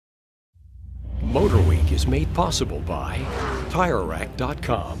MotorWeek is made possible by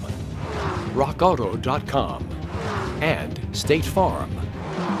TireRack.com, RockAuto.com, and State Farm.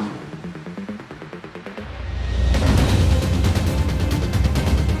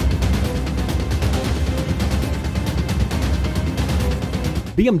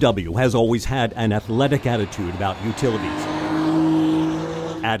 BMW has always had an athletic attitude about utilities.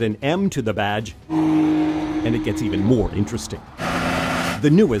 Add an M to the badge, and it gets even more interesting. The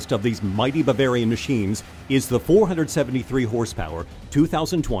newest of these mighty Bavarian machines is the 473 horsepower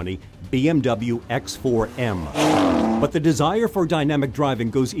 2020 BMW X4M. But the desire for dynamic driving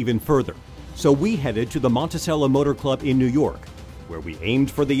goes even further. So we headed to the Monticello Motor Club in New York, where we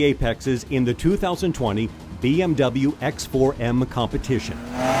aimed for the apexes in the 2020 BMW X4M competition.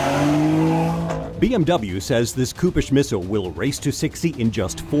 BMW says this coupish missile will race to 60 in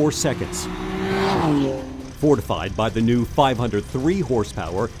just 4 seconds. Fortified by the new 503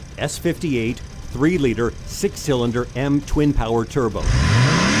 horsepower S58 3-liter 6-cylinder M twin-power turbo.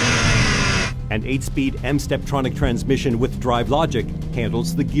 An 8-speed M-Steptronic transmission with drive logic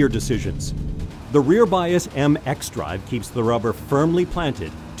handles the gear decisions. The rear bias M X-Drive keeps the rubber firmly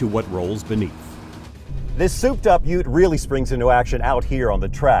planted to what rolls beneath. This souped-up ute really springs into action out here on the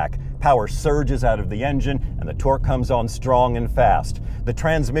track. Power surges out of the engine and the torque comes on strong and fast. The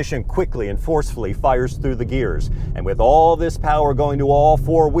transmission quickly and forcefully fires through the gears, and with all this power going to all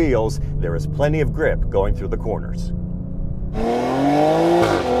 4 wheels, there is plenty of grip going through the corners.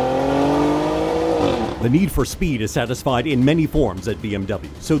 The need for speed is satisfied in many forms at BMW,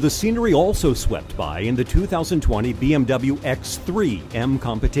 so the scenery also swept by in the 2020 BMW X3 M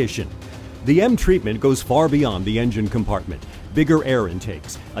competition. The M treatment goes far beyond the engine compartment. Bigger air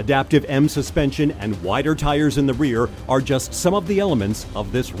intakes, adaptive M suspension, and wider tires in the rear are just some of the elements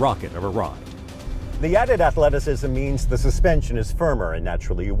of this rocket of a ride. The added athleticism means the suspension is firmer, and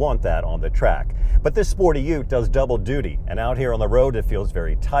naturally you want that on the track. But this sporty ute does double duty, and out here on the road it feels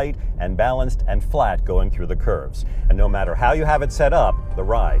very tight and balanced and flat going through the curves. And no matter how you have it set up, the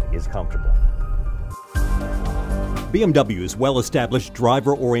ride is comfortable. BMW's well-established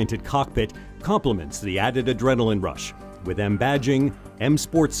driver-oriented cockpit complements the added adrenaline rush, with M badging, M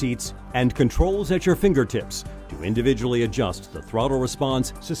sport seats, and controls at your fingertips to individually adjust the throttle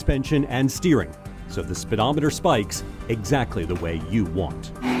response, suspension, and steering, so the speedometer spikes exactly the way you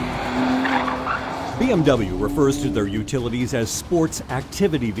want. BMW refers to their utilities as sports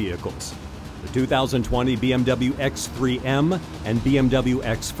activity vehicles. The 2020 BMW X3M and BMW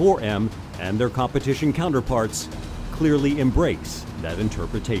X4M and their competition counterparts clearly embrace that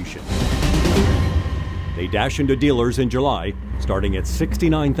interpretation. They dash into dealers in July, starting at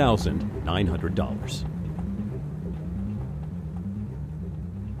 $69,900.